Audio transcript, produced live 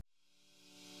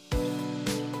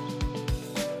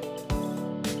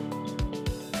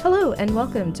Hello and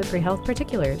welcome to Prehealth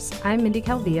Particulars. I'm Mindy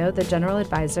Calvillo, the General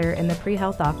Advisor in the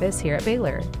Prehealth Office here at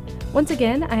Baylor. Once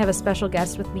again, I have a special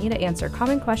guest with me to answer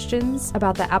common questions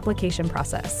about the application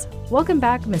process. Welcome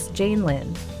back, Ms. Jane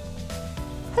Lin.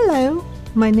 Hello,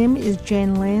 my name is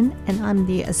Jane Lin, and I'm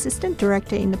the Assistant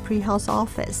Director in the Prehealth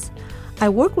Office. I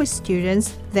work with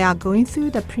students that are going through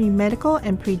the pre-medical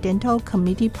and pre-dental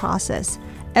committee process,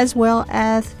 as well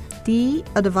as the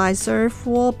advisor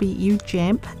for BU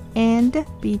JAMP and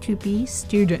B2B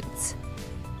students.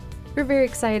 We're very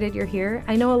excited you're here.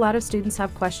 I know a lot of students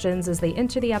have questions as they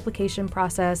enter the application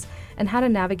process and how to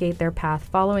navigate their path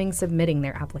following submitting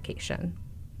their application.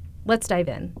 Let's dive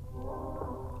in.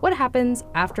 What happens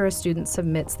after a student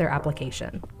submits their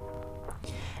application?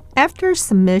 After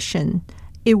submission,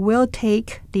 it will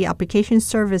take the application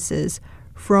services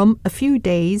from a few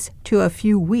days to a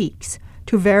few weeks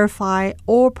to verify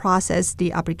or process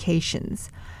the applications.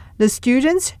 The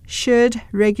students should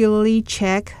regularly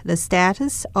check the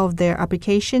status of their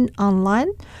application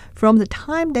online from the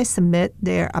time they submit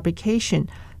their application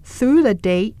through the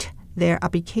date their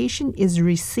application is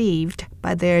received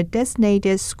by their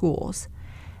designated schools.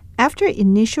 After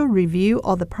initial review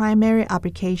of the primary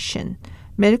application,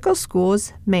 medical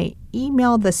schools may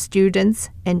email the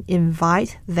students and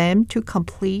invite them to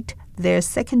complete their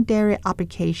secondary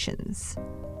applications.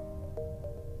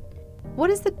 What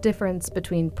is the difference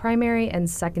between primary and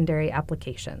secondary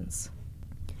applications?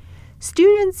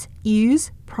 Students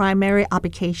use primary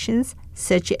applications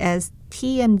such as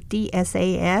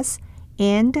TMDSAS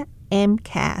and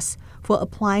MCAS for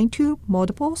applying to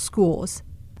multiple schools.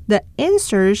 The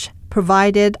answers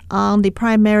provided on the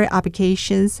primary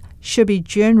applications should be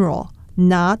general,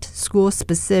 not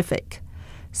school-specific.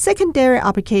 Secondary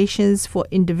applications for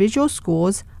individual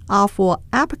schools are for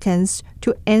applicants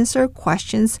to answer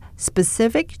questions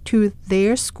specific to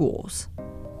their schools.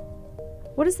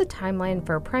 What is the timeline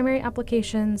for primary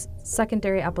applications,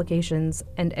 secondary applications,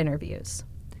 and interviews?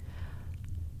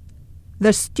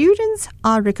 The students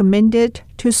are recommended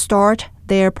to start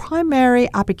their primary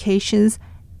applications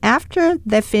after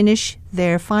they finish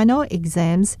their final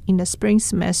exams in the spring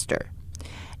semester.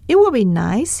 It will be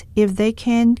nice if they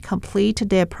can complete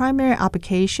their primary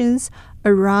applications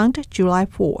around July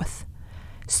 4th.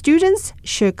 Students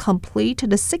should complete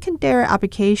the secondary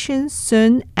application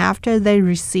soon after they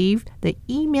receive the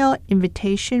email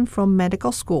invitation from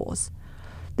medical schools.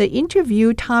 The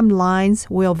interview timelines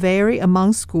will vary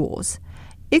among schools.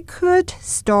 It could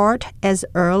start as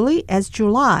early as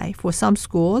July for some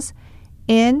schools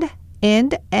and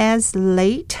end as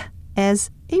late as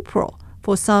April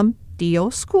for some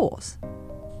DO schools.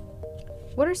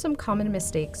 What are some common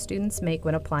mistakes students make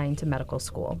when applying to medical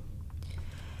school?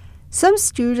 Some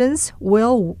students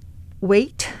will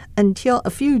wait until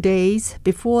a few days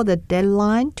before the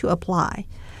deadline to apply.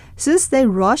 Since they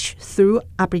rush through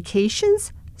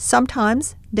applications,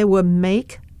 sometimes they will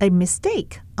make a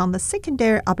mistake on the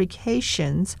secondary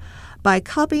applications by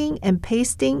copying and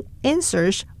pasting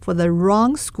answers for the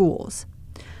wrong schools.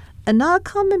 Another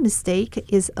common mistake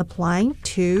is applying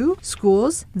to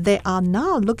schools that are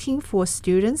not looking for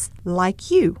students like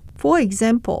you. For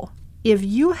example, if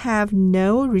you have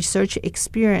no research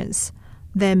experience,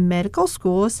 then medical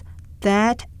schools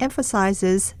that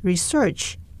emphasizes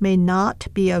research may not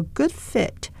be a good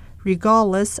fit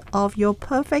regardless of your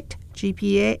perfect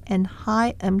GPA and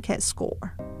high MCAT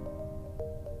score.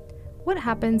 What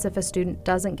happens if a student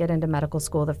doesn't get into medical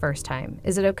school the first time?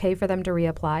 Is it okay for them to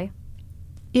reapply?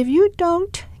 If you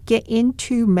don't get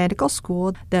into medical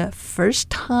school the first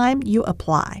time you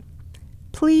apply,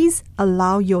 please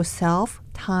allow yourself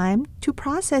time to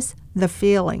process the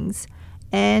feelings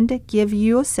and give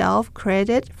yourself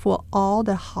credit for all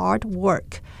the hard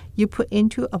work you put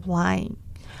into applying.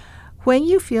 When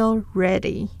you feel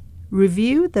ready,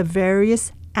 review the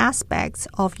various aspects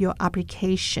of your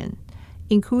application,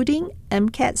 including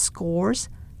MCAT scores,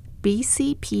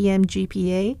 BCPM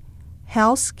GPA,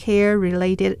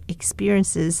 healthcare-related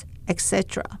experiences,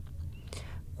 etc.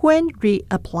 When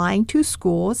reapplying to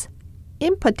schools,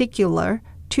 in particular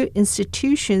to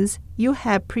institutions you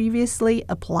have previously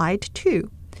applied to,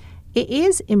 it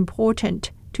is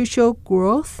important to show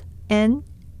growth and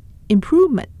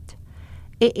improvement.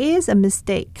 It is a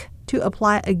mistake to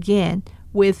apply again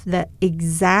with the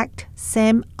exact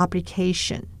same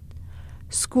application.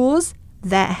 Schools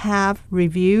that have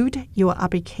reviewed your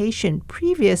application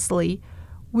previously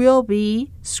will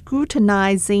be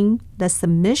scrutinizing the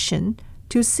submission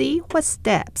to see what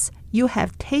steps you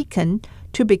have taken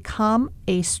to become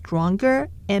a stronger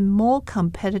and more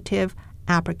competitive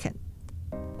applicant.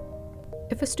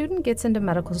 If a student gets into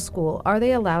medical school, are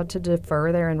they allowed to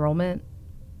defer their enrollment?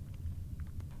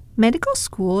 Medical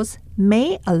schools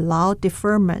may allow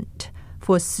deferment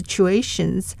for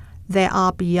situations that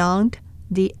are beyond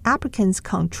the applicant's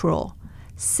control,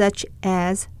 such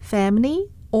as family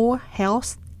or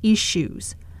health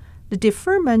issues. The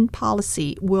deferment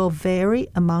policy will vary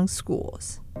among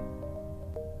schools.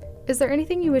 Is there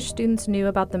anything you wish students knew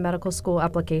about the medical school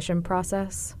application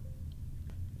process?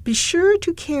 Be sure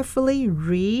to carefully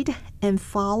read and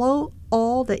follow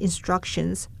all the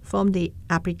instructions from the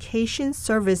Application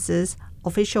Services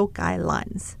official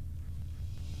guidelines.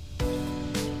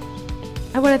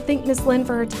 I want to thank Ms. Lin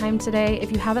for her time today.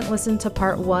 If you haven't listened to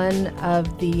part 1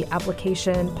 of the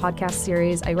application podcast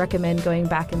series, I recommend going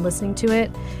back and listening to it.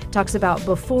 It talks about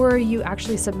before you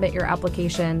actually submit your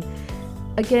application.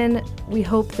 Again, we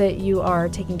hope that you are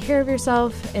taking care of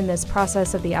yourself in this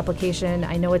process of the application.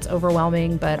 I know it's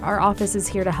overwhelming, but our office is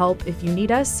here to help if you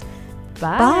need us.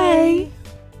 Bye. Bye.